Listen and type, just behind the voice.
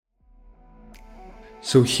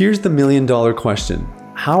So here's the million-dollar question.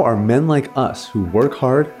 How are men like us who work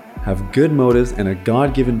hard, have good motives, and a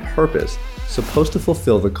God-given purpose supposed to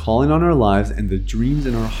fulfill the calling on our lives and the dreams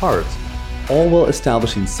in our hearts, all while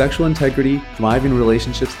establishing sexual integrity, thriving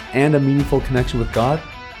relationships, and a meaningful connection with God?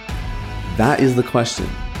 That is the question,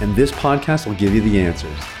 and this podcast will give you the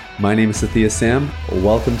answers. My name is Sathya Sam.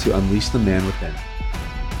 Welcome to Unleash the Man Within.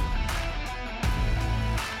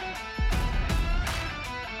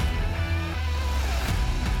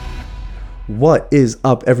 What is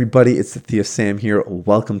up, everybody? It's Sathya Sam here.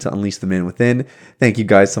 Welcome to Unleash the Man Within. Thank you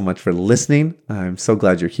guys so much for listening. I'm so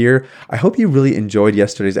glad you're here. I hope you really enjoyed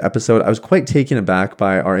yesterday's episode. I was quite taken aback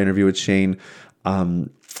by our interview with Shane. I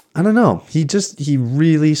don't know. He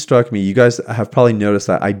really struck me. You guys have probably noticed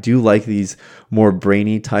that I do like these more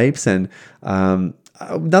brainy types, and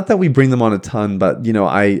not that we bring them on a ton, but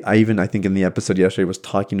I think in the episode yesterday was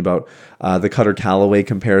talking about the Cutter Calloway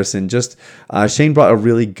comparison. Just Shane brought a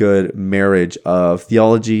really good marriage of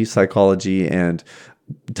theology, psychology, and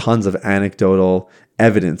tons of anecdotal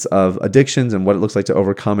evidence of addictions and what it looks like to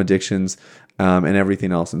overcome addictions and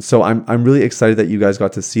everything else. And so I'm really excited that you guys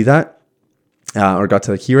got to see that. Or got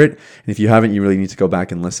to hear it. And if you haven't, you really need to go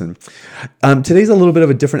back and listen. Today's a little bit of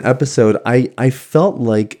a different episode. I felt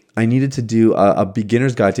like I needed to do a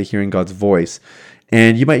beginner's guide to hearing God's voice.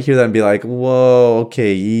 And you might hear that and be like, whoa,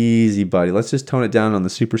 okay, easy, buddy. Let's just tone it down on the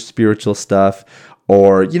super spiritual stuff.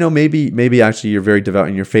 Or, maybe actually you're very devout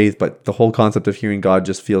in your faith, but the whole concept of hearing God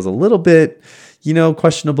just feels a little bit,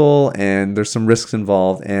 questionable, and there's some risks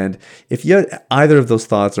involved. And if you had either of those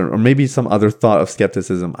thoughts or maybe some other thought of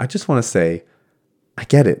skepticism, I just want to say, I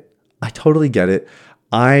get it. I totally get it.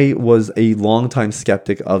 I was a longtime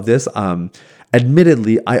skeptic of this.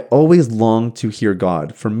 Admittedly, I always longed to hear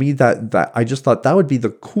God. For me, that I just thought that would be the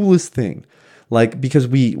coolest thing. Like, because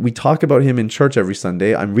we talk about him in church every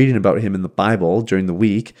Sunday. I'm reading about him in the Bible during the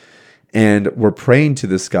week, and we're praying to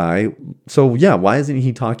this guy. So yeah, why isn't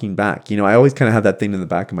he talking back? I always kind of have that thing in the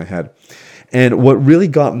back of my head. And what really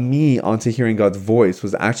got me onto hearing God's voice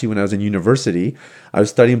was actually when I was in university. I was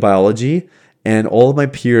studying biology, and all of my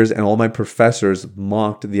peers and all my professors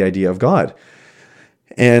mocked the idea of God.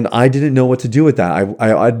 And I didn't know what to do with that.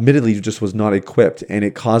 I admittedly just was not equipped. And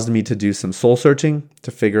it caused me to do some soul searching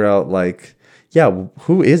to figure out,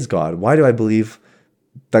 who is God? Why do I believe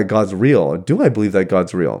that God's real? Or do I believe that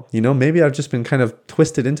God's real? Maybe I've just been kind of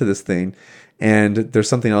twisted into this thing and there's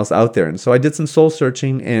something else out there. And so I did some soul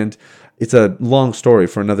searching, and it's a long story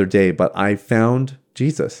for another day, but I found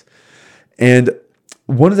Jesus. And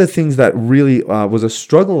one of the things that really was a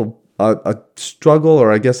struggle,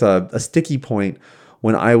 or I guess a sticky point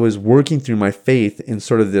when I was working through my faith in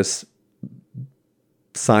sort of this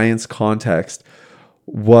science context,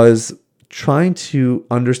 was trying to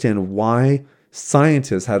understand why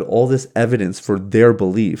scientists had all this evidence for their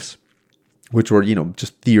beliefs, which were,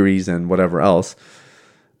 just theories and whatever else.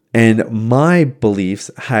 And my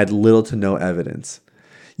beliefs had little to no evidence.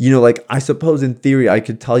 I suppose in theory, I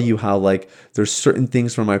could tell you how, there's certain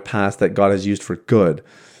things from my past that God has used for good,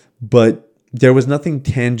 but there was nothing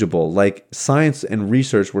tangible. Science and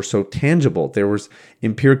research were so tangible. There was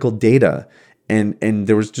empirical data, and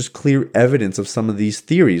there was just clear evidence of some of these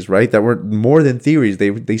theories, right? That were more than theories.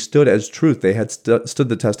 They stood as truth. They had stood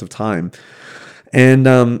the test of time.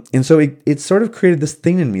 And so it sort of created this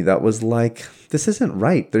thing in me that was like, this isn't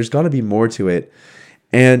right. There's got to be more to it.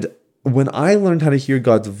 And when I learned how to hear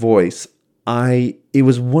God's voice, it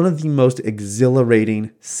was one of the most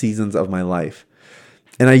exhilarating seasons of my life.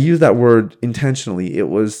 And I use that word intentionally. It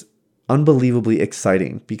was unbelievably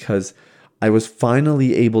exciting because I was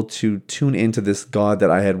finally able to tune into this God that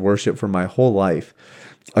I had worshiped for my whole life,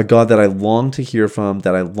 a God that I longed to hear from,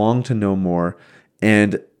 that I longed to know more.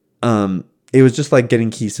 And it was just like getting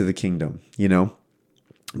keys to the kingdom,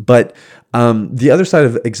 But the other side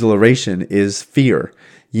of exhilaration is fear.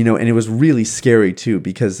 And it was really scary too,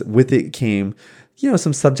 because with it came,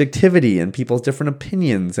 some subjectivity and people's different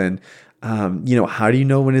opinions. And, how do you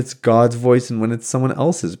know when it's God's voice and when it's someone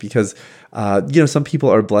else's? Because, some people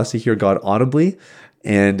are blessed to hear God audibly.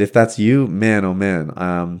 And if that's you, man, oh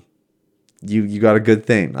man, you got a good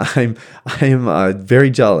thing. I am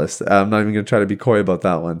very jealous. I'm not even going to try to be coy about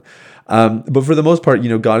that one. But for the most part,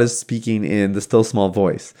 God is speaking in the still small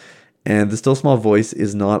voice. And the still small voice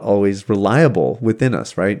is not always reliable within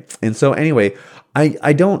us, right? And so anyway, I'm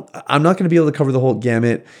not going to be able to cover the whole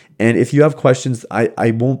gamut. And if you have questions, I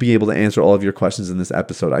won't be able to answer all of your questions in this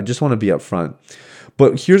episode. I just want to be upfront.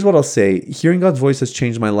 But here's what I'll say. Hearing God's voice has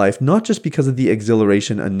changed my life, not just because of the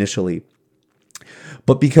exhilaration initially,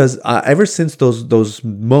 But because ever since those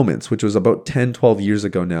moments, which was about 10, 12 years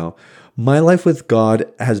ago now, my life with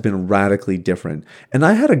God has been radically different. And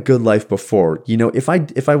I had a good life before. If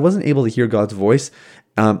I wasn't able to hear God's voice,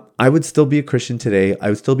 I would still be a Christian today. I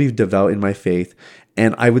would still be devout in my faith,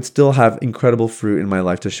 and I would still have incredible fruit in my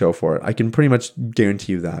life to show for it. I can pretty much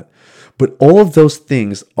guarantee you that. But all of those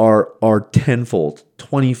things are tenfold,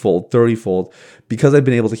 20-fold, 30-fold because I've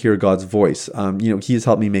been able to hear God's voice. He has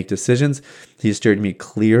helped me make decisions. He has steered me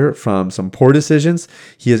clear from some poor decisions.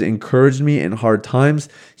 He has encouraged me in hard times.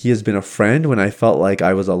 He has been a friend when I felt like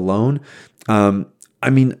I was alone. The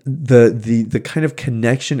kind of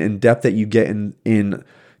connection and depth that you get in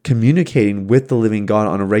communicating with the living God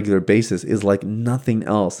on a regular basis is like nothing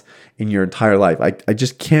else in your entire life. I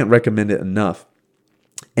just can't recommend it enough.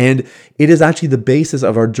 And it is actually the basis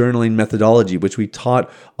of our journaling methodology, which we taught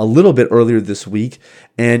a little bit earlier this week.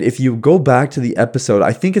 And if you go back to the episode,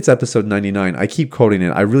 I think it's episode 99. I keep quoting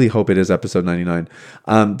it. I really hope it is episode 99.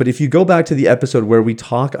 But if you go back to the episode where we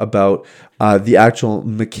talk about the actual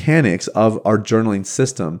mechanics of our journaling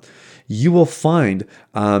system, you will find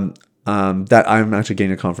that I'm actually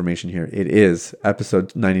getting a confirmation here. It is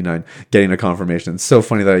episode 99, getting a confirmation. It's so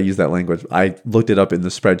funny that I use that language. I looked it up in the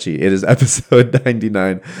spreadsheet. It is episode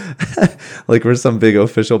 99. Like we're some big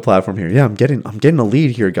official platform here. Yeah, I'm getting a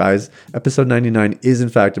lead here, guys. Episode 99 is in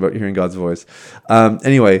fact about hearing God's voice.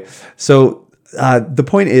 Anyway, so the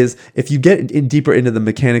point is, if you get deeper into the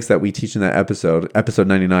mechanics that we teach in that episode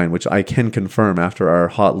 99, which I can confirm after our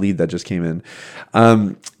hot lead that just came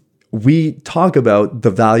in, we talk about the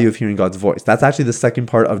value of hearing God's voice. That's actually the second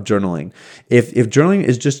part of journaling. If journaling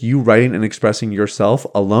is just you writing and expressing yourself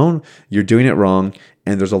alone, you're doing it wrong,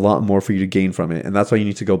 and there's a lot more for you to gain from it. And that's why you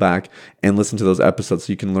need to go back and listen to those episodes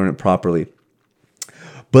so you can learn it properly.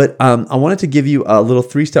 But I wanted to give you a little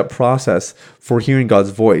 3-step process for hearing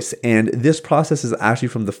God's voice. And this process is actually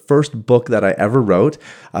from the first book that I ever wrote.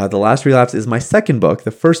 The Last Relapse is my second book.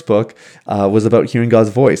 The first book was about hearing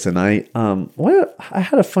God's voice. And I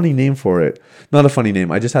had a funny name for it. Not a funny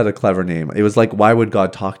name. I just had a clever name. It was like, Why Would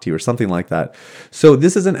God Talk to You? Or something like that. So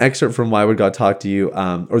this is an excerpt from Why Would God Talk to You?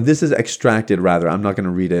 Or this is extracted, rather. I'm not going to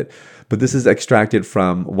read it. But this is extracted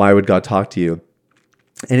from Why Would God Talk to You?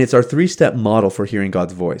 And it's our 3-step model for hearing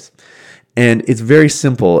God's voice. And it's very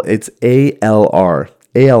simple. It's ALR.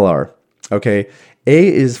 ALR. Okay. A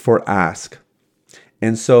is for ask.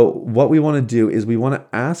 And so what we want to do is we want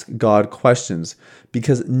to ask God questions,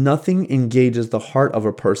 because nothing engages the heart of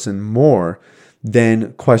a person more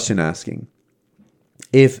than question asking.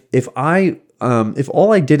 If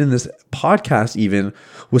all I did in this podcast even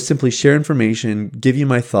was simply share information, give you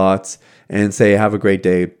my thoughts, and say, have a great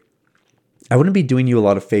day, I wouldn't be doing you a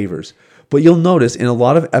lot of favors. But you'll notice in a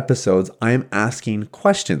lot of episodes, I am asking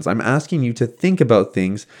questions. I'm asking you to think about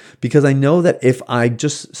things, because I know that if I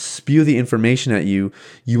just spew the information at you,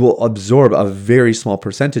 you will absorb a very small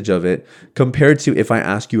percentage of it, compared to if I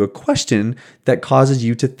ask you a question that causes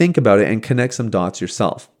you to think about it and connect some dots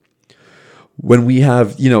yourself. When we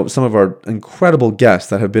have, some of our incredible guests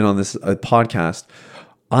that have been on this podcast,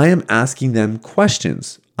 I am asking them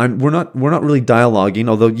questions. We're not really dialoguing,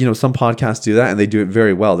 although some podcasts do that and they do it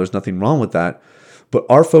very well. There's nothing wrong with that. But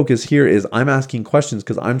our focus here is I'm asking questions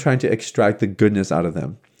because I'm trying to extract the goodness out of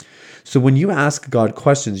them. So when you ask God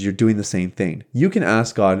questions, you're doing the same thing. You can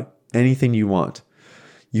ask God anything you want.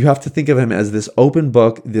 You have to think of him as this open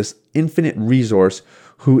book, this infinite resource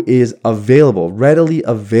who is available, readily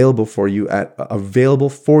available for you at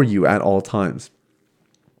all times.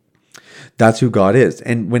 That's who God is.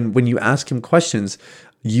 And when you ask him questions,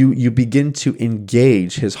 you begin to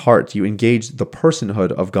engage his heart. You engage the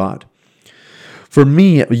personhood of God. For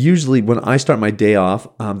me, usually when I start my day off,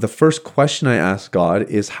 the first question I ask God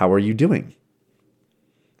is, how are you doing?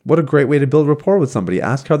 What a great way to build rapport with somebody.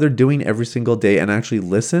 Ask how they're doing every single day and actually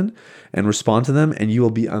listen and respond to them, and you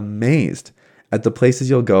will be amazed at the places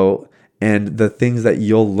you'll go and the things that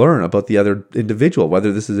you'll learn about the other individual,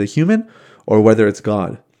 whether this is a human or whether it's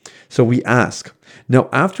God. So we ask. Now,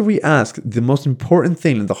 after we ask, the most important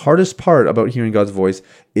thing and the hardest part about hearing God's voice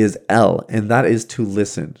is L, and that is to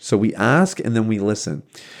listen. So we ask and then we listen.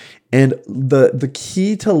 And the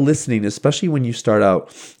key to listening, especially when you start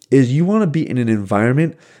out, is you want to be in an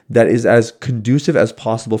environment that is as conducive as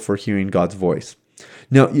possible for hearing God's voice.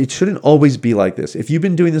 Now, it shouldn't always be like this. If you've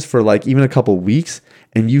been doing this for like even a couple weeks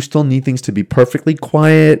and you still need things to be perfectly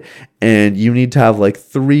quiet and you need to have like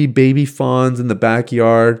 3 baby fawns in the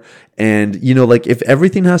backyard, and if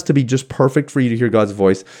everything has to be just perfect for you to hear God's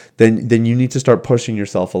voice, then you need to start pushing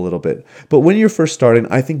yourself a little bit. But when you're first starting,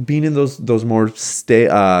 I think being in those more still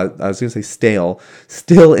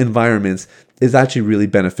environments is actually really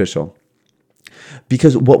beneficial.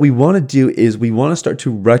 Because what we want to do is we want to start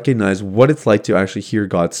to recognize what it's like to actually hear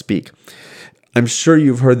God speak. I'm sure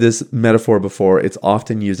you've heard this metaphor before. It's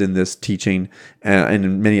often used in this teaching and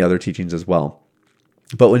in many other teachings as well.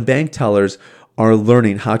 But when bank tellers are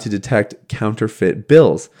learning how to detect counterfeit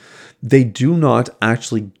bills, they do not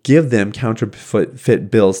actually give them counterfeit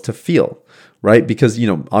bills to feel, right? Because,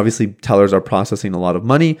 obviously tellers are processing a lot of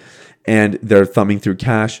money and they're thumbing through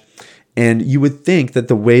cash. And you would think that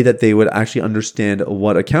the way that they would actually understand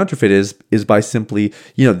what a counterfeit is by simply,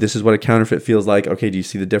 this is what a counterfeit feels like. Okay, do you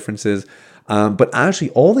see the differences? But actually,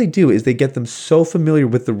 all they do is they get them so familiar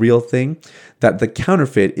with the real thing that the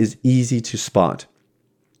counterfeit is easy to spot.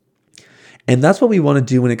 And that's what we want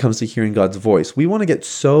to do when it comes to hearing God's voice. We want to get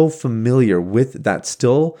so familiar with that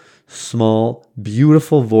still, small,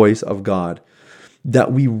 beautiful voice of God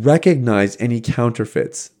that we recognize any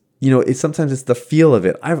counterfeits. Sometimes it's the feel of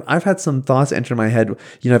it. I've had some thoughts enter my head.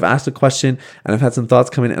 I've asked a question and I've had some thoughts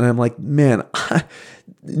come in and I'm like, man,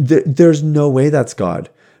 there's no way that's God,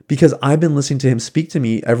 because I've been listening to him speak to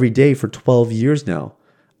me every day for 12 years now.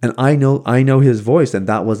 And I know his voice, and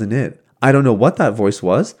that wasn't it. I don't know what that voice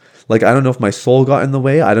was. Like, I don't know if my soul got in the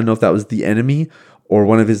way. I don't know if that was the enemy or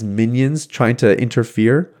one of his minions trying to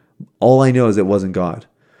interfere. All I know is it wasn't God.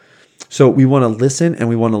 So we want to listen, and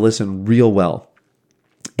we want to listen real well.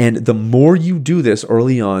 And the more you do this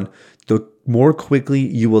early on, the more quickly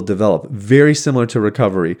you will develop. Very similar to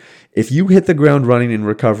recovery. If you hit the ground running in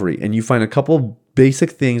recovery and you find a couple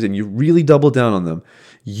basic things and you really double down on them,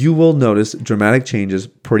 you will notice dramatic changes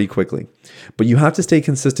pretty quickly. But you have to stay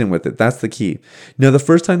consistent with it. That's the key. Now, the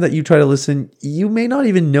first time that you try to listen, you may not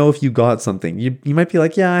even know if you got something. You might be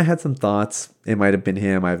like, yeah, I had some thoughts. It might have been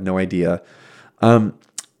him. I have no idea.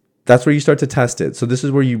 That's where you start to test it. So this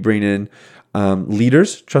is where you bring in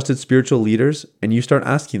leaders, trusted spiritual leaders, and you start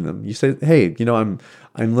asking them. You say, hey, I'm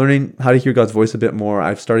learning how to hear God's voice a bit more.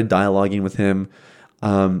 I've started dialoguing with him.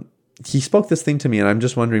 He spoke this thing to me, and I'm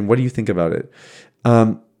just wondering, what do you think about it?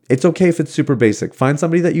 It's okay if it's super basic. Find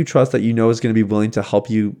somebody that you trust, that you know is going to be willing to help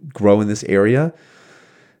you grow in this area,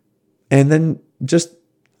 and then just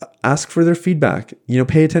ask for their feedback.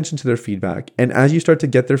 Pay attention to their feedback. And as you start to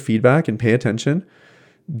get their feedback and pay attention,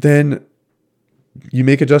 then you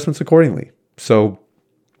make adjustments accordingly. So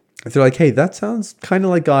if they're like, hey, that sounds kind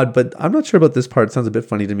of like God, but I'm not sure about this part, it sounds a bit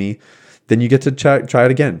funny to me, then you get to try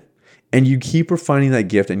it again. And you keep refining that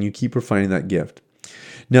gift, and you keep refining that gift.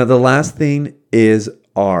 Now, the last thing is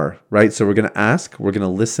R, right? So we're going to ask, we're going to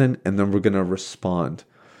listen, and then we're going to respond.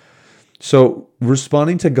 So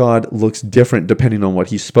responding to God looks different depending on what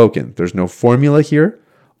he's spoken. There's no formula here.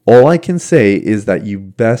 All I can say is that you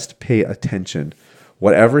best pay attention.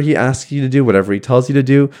 Whatever he asks you to do, whatever he tells you to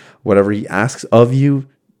do, whatever he asks of you,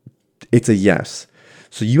 it's a yes.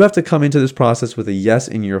 So you have to come into this process with a yes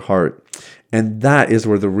in your heart. And that is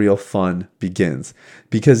where the real fun begins.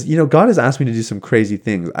 Because, God has asked me to do some crazy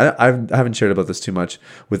things. I haven't shared about this too much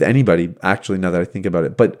with anybody, actually, now that I think about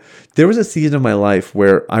it. But there was a season of my life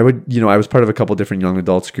where I was part of a couple different young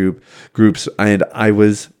adults groups, and I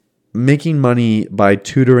was making money by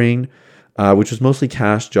tutoring, which was mostly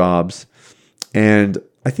cash jobs. And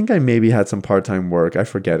I think I maybe had some part-time work. I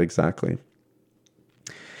forget exactly.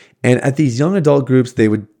 And at these young adult groups, they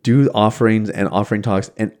would do offerings and offering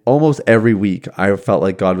talks. And almost every week, I felt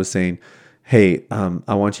like God was saying, hey,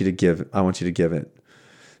 I want you to give. I want you to give it.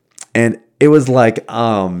 And it was like,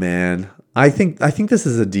 oh, man, I think this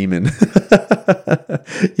is a demon.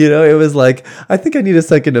 It was like, I think I need a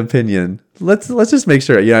second opinion. Let's just make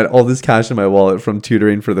sure. I had all this cash in my wallet from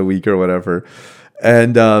tutoring for the week or whatever.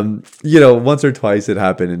 And, once or twice it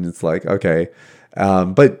happened, and it's like, okay.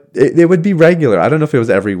 But it would be regular. I don't know if it was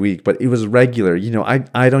every week, but it was regular.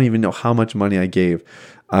 I don't even know how much money I gave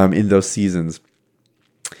in those seasons.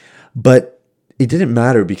 But it didn't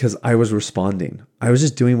matter because I was responding. I was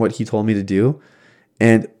just doing what he told me to do.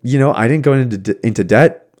 And, I didn't go into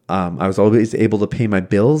debt. I was always able to pay my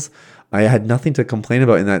bills. I had nothing to complain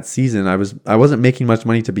about in that season. I wasn't making much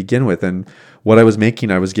money to begin with. And what I was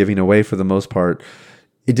making, I was giving away for the most part.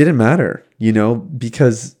 It didn't matter,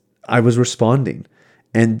 because I was responding,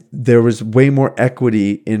 and there was way more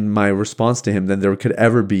equity in my response to him than there could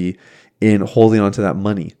ever be in holding on to that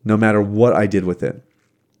money, no matter what I did with it.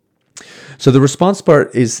 So the response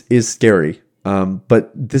part is scary,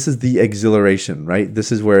 but this is the exhilaration, right?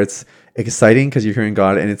 This is where it's exciting because you're hearing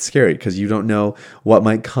God, and it's scary because you don't know what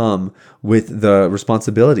might come with the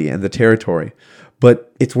responsibility and the territory,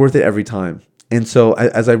 but it's worth it every time. And so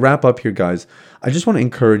as I wrap up here, guys, I just want to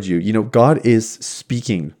encourage you. God is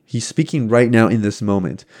speaking. He's speaking right now in this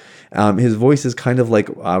moment. His voice is kind of like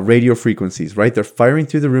radio frequencies, right? They're firing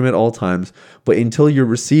through the room at all times, but until your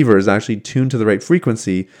receiver is actually tuned to the right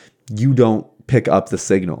frequency, you don't pick up the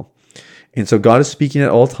signal. And so God is speaking at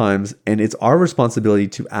all times, and it's our responsibility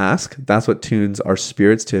to ask. That's what tunes our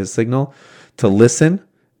spirits to his signal, to listen,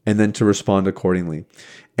 and then to respond accordingly.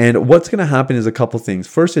 And what's going to happen is a couple things.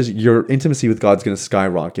 First is your intimacy with God's going to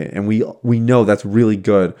skyrocket. And we know that's really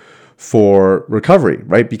good for recovery,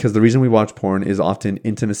 right? Because the reason we watch porn is often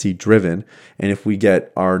intimacy driven. And if we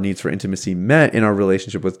get our needs for intimacy met in our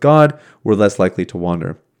relationship with God, we're less likely to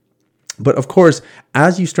wander. But of course,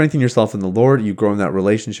 as you strengthen yourself in the Lord, you grow in that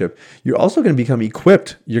relationship, you're also going to become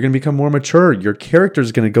equipped. You're going to become more mature. Your character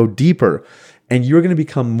is going to go deeper. And you're going to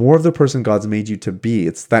become more of the person God's made you to be.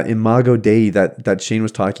 It's that imago Dei that Shane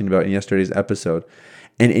was talking about in yesterday's episode.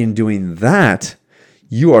 And in doing that,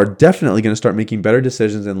 you are definitely going to start making better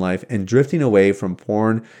decisions in life and drifting away from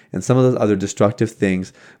porn and some of those other destructive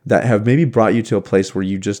things that have maybe brought you to a place where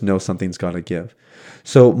you just know something's got to give.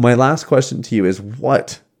 So my last question to you is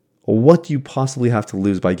what do you possibly have to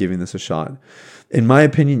lose by giving this a shot? In my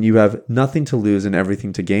opinion, you have nothing to lose and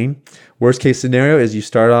everything to gain. Worst case scenario is you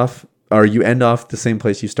end off the same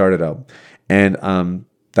place you started out. And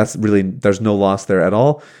that's really, there's no loss there at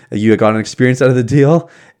all. You got an experience out of the deal,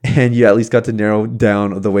 and you at least got to narrow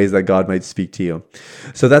down the ways that God might speak to you.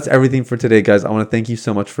 So that's everything for today, guys. I want to thank you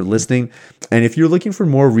so much for listening. And if you're looking for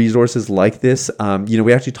more resources like this,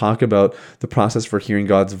 we actually talk about the process for hearing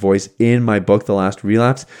God's voice in my book, The Last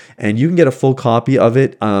Relapse. And you can get a full copy of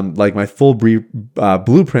it, like my full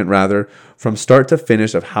blueprint rather, from start to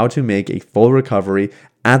finish of how to make a full recovery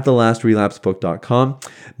at thelastrelapsebook.com.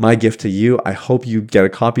 My gift to you, I hope you get a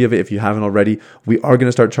copy of it if you haven't already. We are going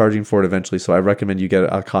to start charging for it eventually, so I recommend you get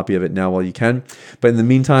a copy of it now while you can. But in the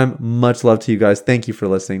meantime, much love to you guys. Thank you for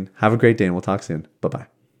listening. Have a great day, and we'll talk soon. Bye-bye.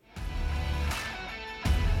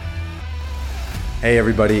 Hey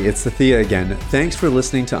everybody, it's Sathya again. Thanks for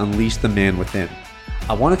listening to Unleash the Man Within.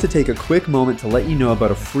 I wanted to take a quick moment to let you know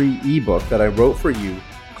about a free ebook that I wrote for you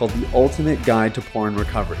called The Ultimate Guide to Porn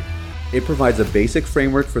Recovery. It provides a basic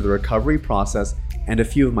framework for the recovery process and a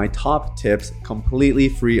few of my top tips completely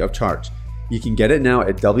free of charge. You can get it now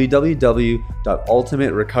at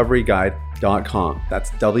www.ultimaterecoveryguide.com.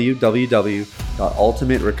 That's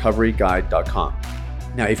www.ultimaterecoveryguide.com.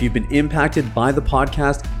 Now, if you've been impacted by the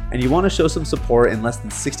podcast and you want to show some support in less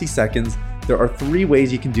than 60 seconds, there are 3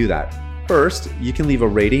 ways you can do that. First, you can leave a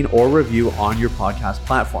rating or review on your podcast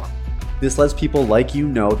platform. This lets people like you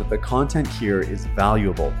know that the content here is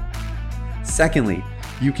valuable. Secondly,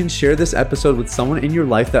 you can share this episode with someone in your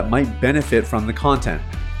life that might benefit from the content.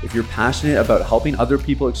 If you're passionate about helping other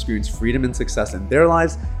people experience freedom and success in their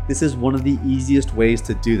lives, this is one of the easiest ways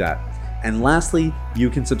to do that. And lastly, you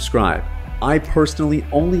can subscribe. I personally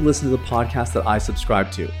only listen to the podcast that I subscribe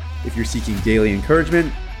to. If you're seeking daily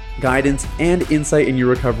encouragement, guidance, and insight in your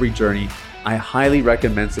recovery journey, I highly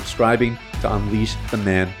recommend subscribing to Unleash the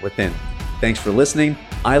Man Within. Thanks for listening.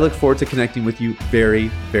 I look forward to connecting with you very,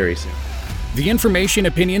 very soon. The information,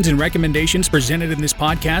 opinions, and recommendations presented in this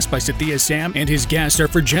podcast by Sathya Sam and his guests are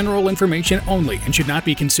for general information only and should not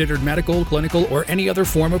be considered medical, clinical, or any other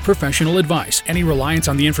form of professional advice. Any reliance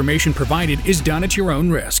on the information provided is done at your own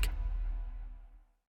risk.